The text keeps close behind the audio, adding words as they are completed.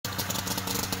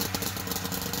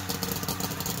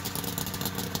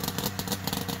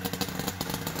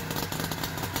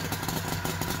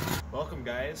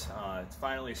welcome guys. It's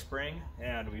finally spring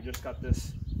and we just got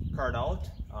this cart out.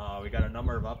 We got a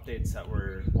number of updates that we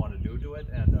want to do to it,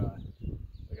 and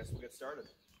I guess we'll get started.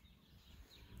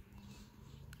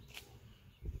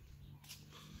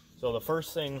 So the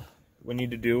first thing we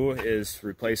need to do is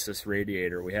replace this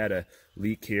radiator. We had a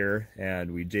leak here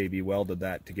and we JB welded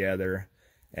that together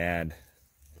and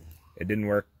it didn't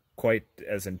work quite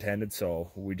as intended,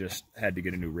 so we just had to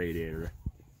get a new radiator.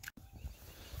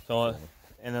 So,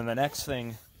 and then the next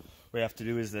thing we have to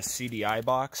do is this CDI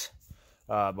box.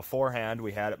 Beforehand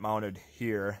we had it mounted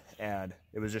here and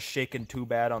it was just shaking too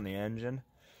bad on the engine,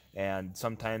 and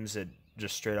sometimes it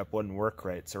just straight up wouldn't work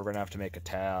right, so we're gonna have to make a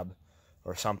tab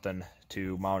or something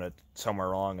to mount it somewhere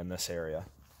wrong in this area.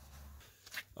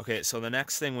 Okay, so the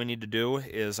next thing we need to do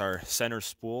is our center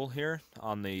spool here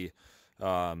on the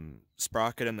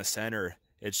sprocket in the center.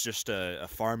 It's just a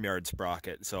farmyard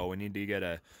sprocket, so we need to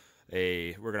get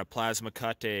we're gonna plasma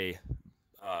cut a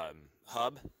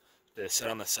hub to sit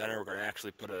on the center. We're gonna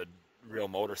actually put a real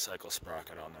motorcycle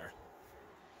sprocket on there.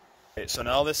 Okay, so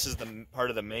now this is the part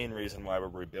of the main reason why we're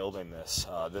rebuilding this.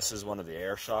 This is one of the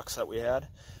air shocks that we had,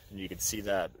 and you can see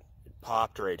that it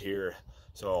popped right here.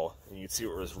 So and you can see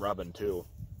it was rubbing too.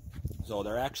 So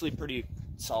they're actually pretty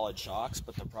solid shocks,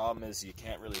 but the problem is you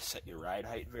can't really set your ride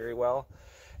height very well,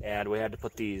 and we had to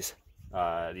put these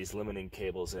limiting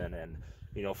cables in, and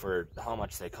you know, for how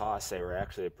much they cost, they were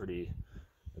actually a pretty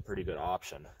good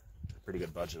option, a pretty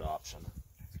good budget option.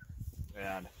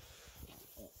 And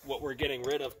what we're getting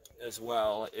rid of as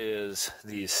well is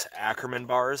these Ackerman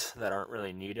bars that aren't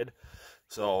really needed.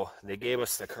 So they gave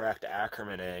us the correct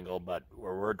Ackerman angle, but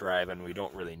where we're driving, we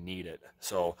don't really need it.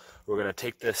 So we're going to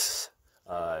take this,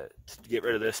 to get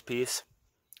rid of this piece,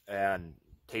 and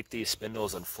take these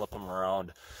spindles and flip them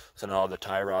around so now the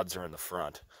tie rods are in the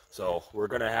front. So we're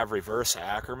going to have reverse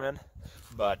Ackerman,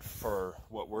 but for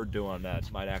what we're doing,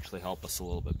 that might actually help us a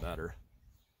little bit better.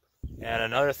 And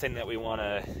another thing that we want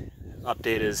to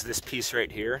update is this piece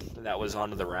right here that was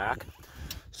onto the rack.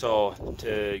 So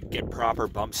to get proper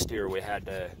bump steer, we had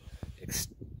to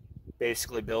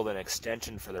basically build an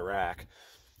extension for the rack.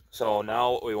 So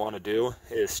now what we want to do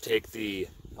is take the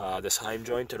this heim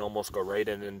joint and almost go right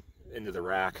into the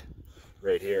rack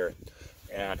right here.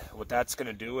 And what that's going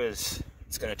to do is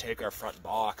it's going to take our front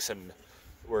box and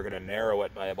we're going to narrow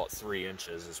it by about 3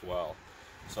 inches as well.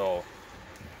 So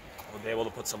we'll be able to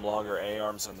put some longer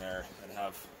A-arms in there and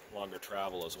have longer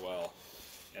travel as well.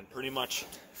 And pretty much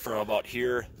from about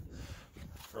here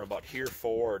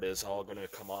forward is all going to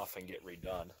come off and get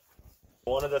redone.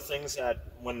 One of the things that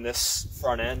when this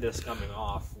front end is coming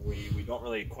off, we don't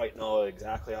really quite know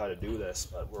exactly how to do this,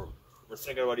 but we're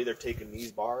thinking about either taking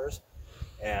these bars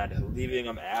and leaving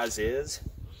them as is,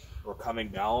 or coming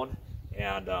down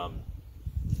and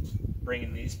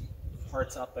bringing these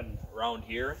parts up and around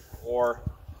here, or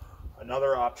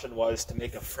another option was to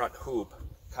make a front hoop,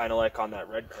 kind of like on that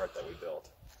red cart that we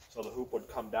built. So the hoop would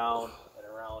come down and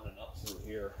around and up through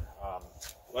here.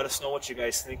 Let us know what you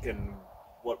guys think and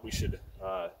what we should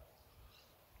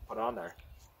put on there.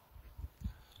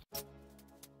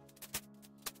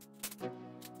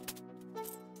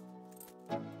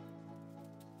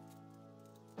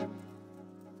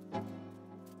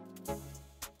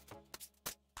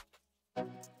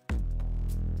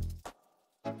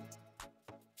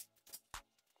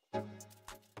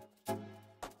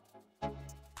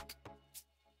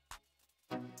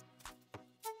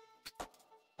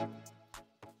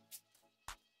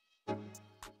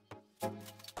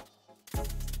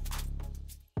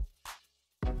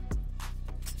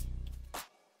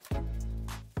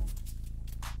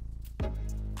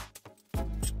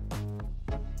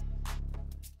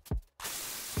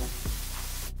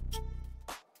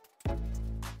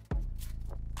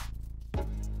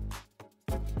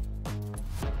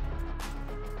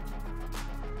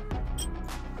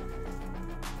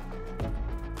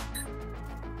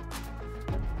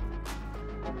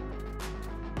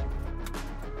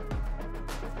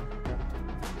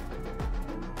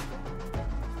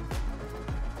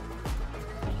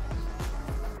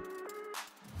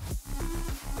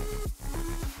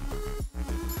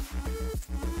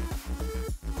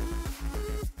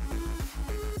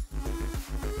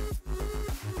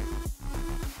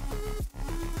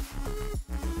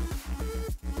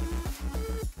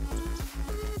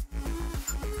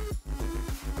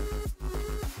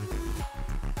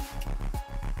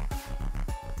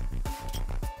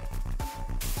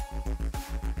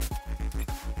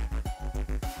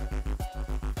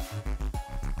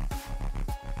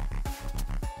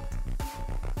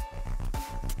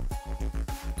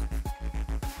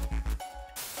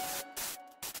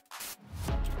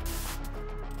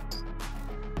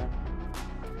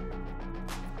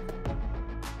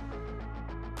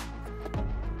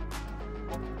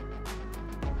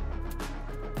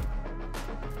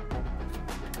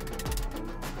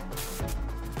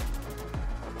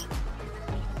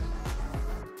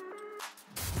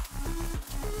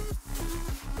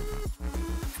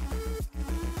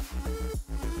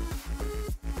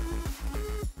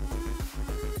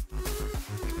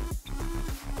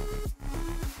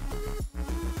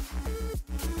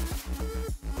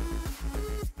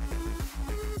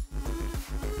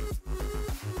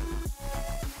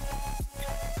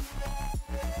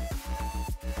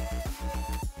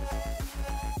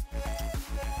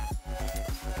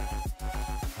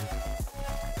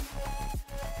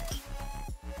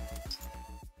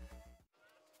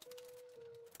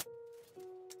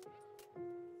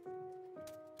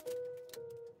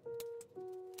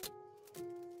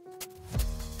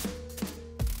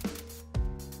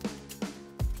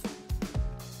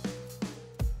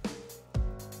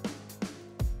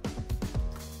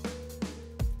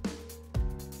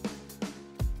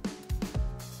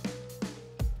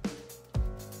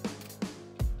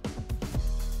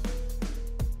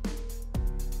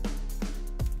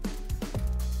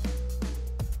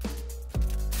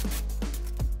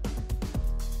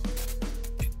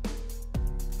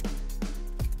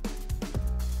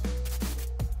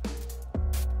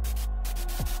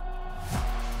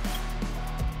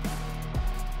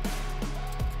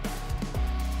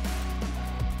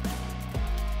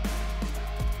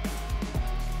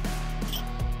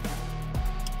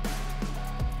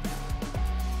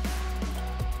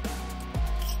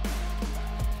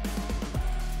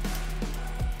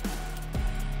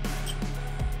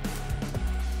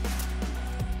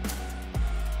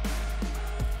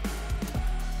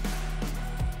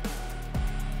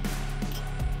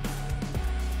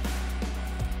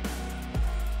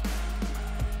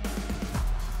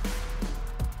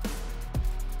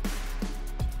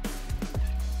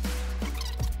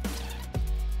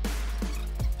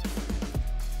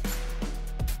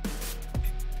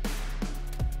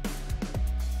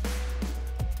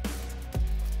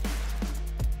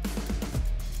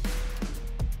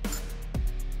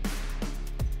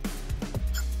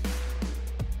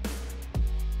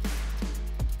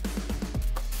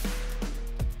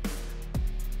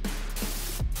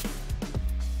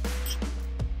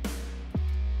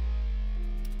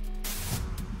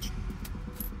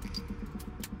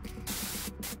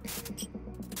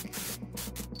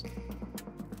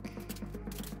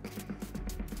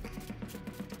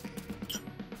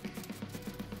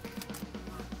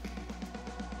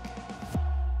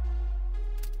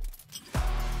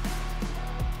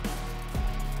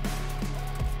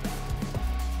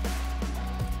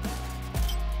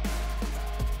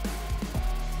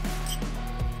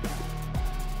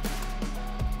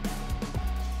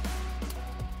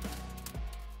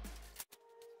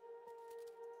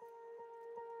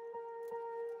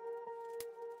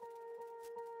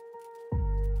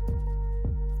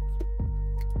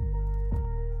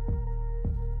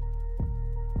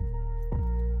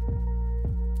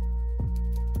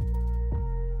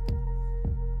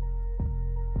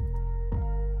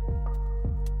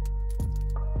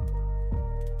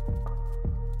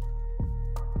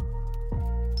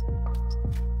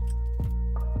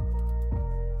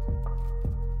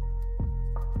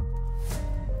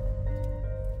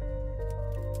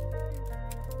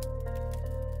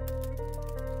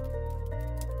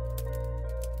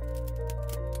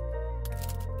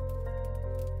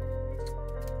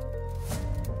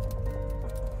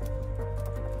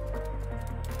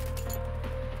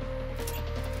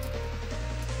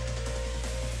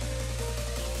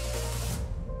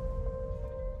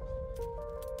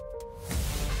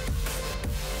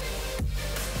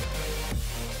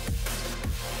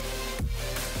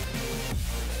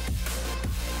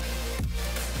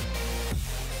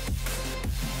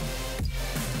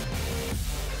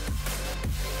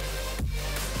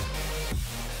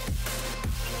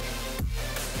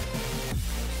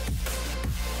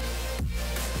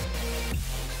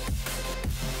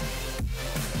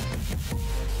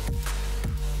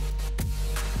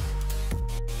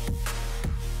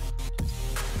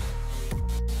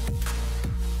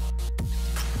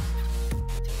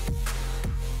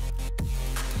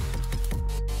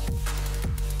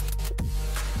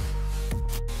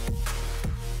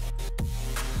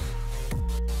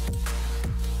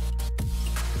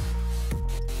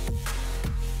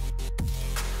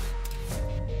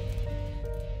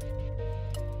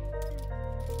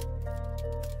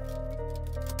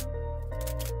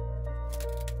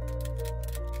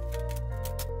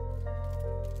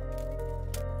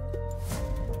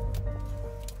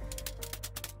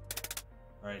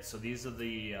 Alright, so these are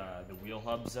the wheel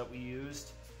hubs that we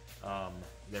used.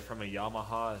 They're from a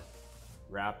Yamaha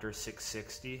Raptor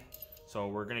 660. So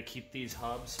we're going to keep these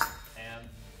hubs and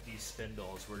these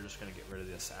spindles. We're just going to get rid of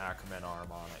this Ackerman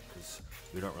arm on it because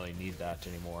we don't really need that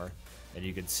anymore. And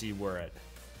you can see where it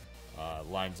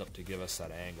lines up to give us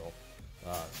that angle.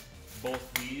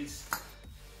 Both these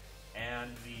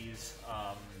and these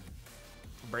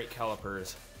brake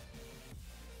calipers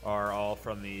are all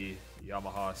from the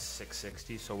Yamaha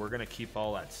 660, so we're gonna keep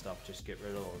all that stuff, just get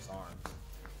rid of those arms.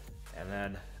 And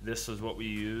then this is what we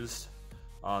used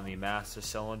on the master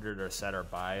cylinder to set our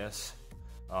bias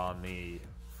on the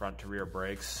front to rear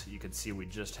brakes. You can see we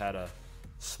just had a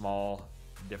small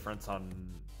difference on,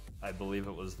 I believe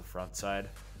it was the front side,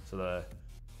 so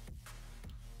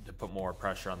to put more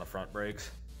pressure on the front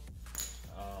brakes.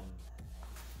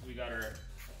 We got our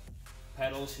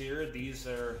pedals here. These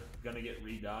are gonna get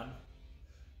redone.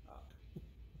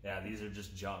 Yeah, these are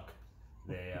just junk.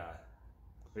 We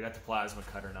got the plasma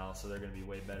cutter now, so they're gonna be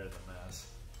way better than this.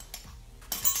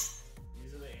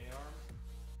 These are the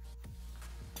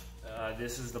A-arms.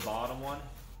 This is the bottom one,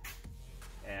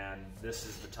 and this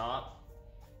is the top.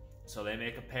 So they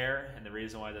make a pair, and the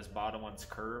reason why this bottom one's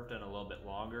curved and a little bit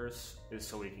longer is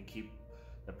so we can keep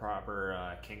the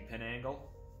proper kingpin angle.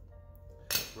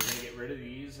 We're going to get rid of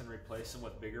these and replace them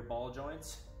with bigger ball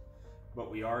joints, but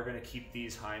we are going to keep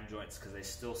these heim joints because they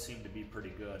still seem to be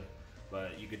pretty good,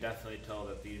 but you could definitely tell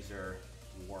that these are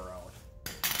wore out.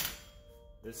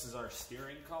 This is our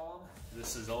steering column.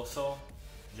 This is also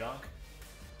junk.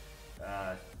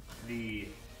 We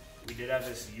did have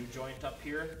this U-joint up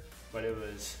here, but it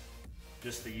was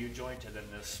just the U-joint and then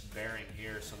this bearing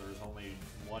here, so there was only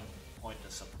one point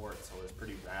to support, so it was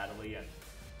pretty rattly and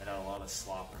it had a lot of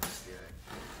slop in the steering.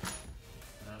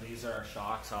 Now these are our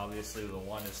shocks. Obviously the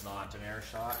one is not an air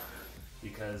shock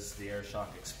because the air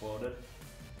shock exploded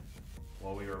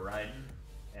while we were riding,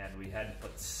 and we had to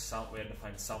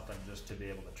find something just to be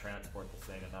able to transport the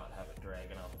thing and not have it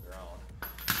dragging on the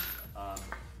ground.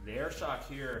 The air shock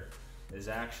here is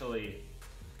actually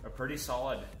a pretty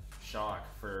solid shock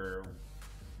for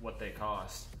what they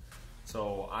cost.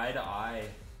 So eye to eye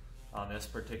on this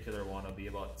particular one will be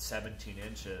about 17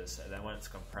 inches, and then when it's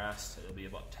compressed it'll be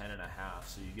about 10.5.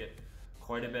 So you get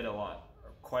quite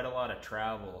a lot of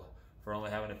travel for only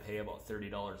having to pay about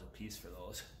 $30 a piece for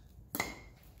those.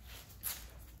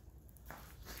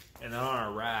 And then on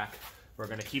our rack, we're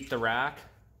going to keep the rack,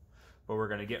 but we're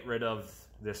going to get rid of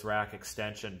this rack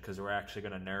extension because we're actually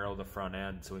going to narrow the front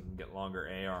end so we can get longer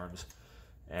A-arms.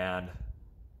 And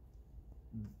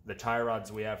the tie rods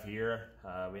we have here,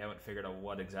 we haven't figured out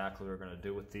what exactly we're going to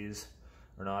do with these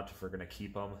or not, if we're going to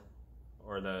keep them.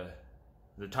 Or the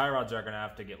tie rods are going to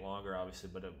have to get longer, obviously,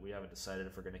 but we haven't decided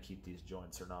if we're going to keep these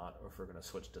joints or not, or if we're going to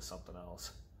switch to something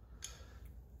else.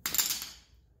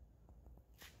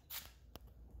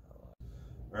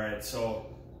 Alright, so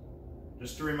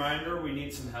just a reminder, we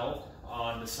need some help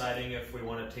on deciding if we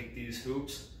want to take these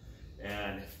hoops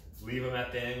and leave them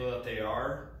at the angle that they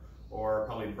are, or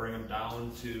probably bring them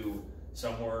down to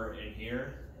somewhere in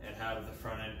here and have the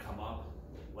front end come up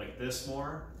like this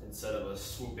more instead of a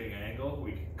swooping angle.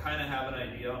 We kind of have an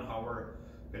idea on how we're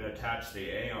going to attach the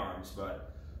A-arms,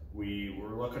 but we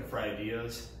were looking for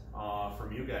ideas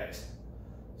from you guys.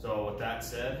 So with that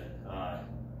said,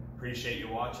 appreciate you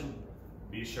watching.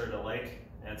 Be sure to like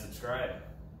and subscribe.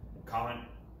 Comment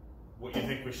what you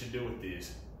think we should do with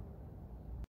these.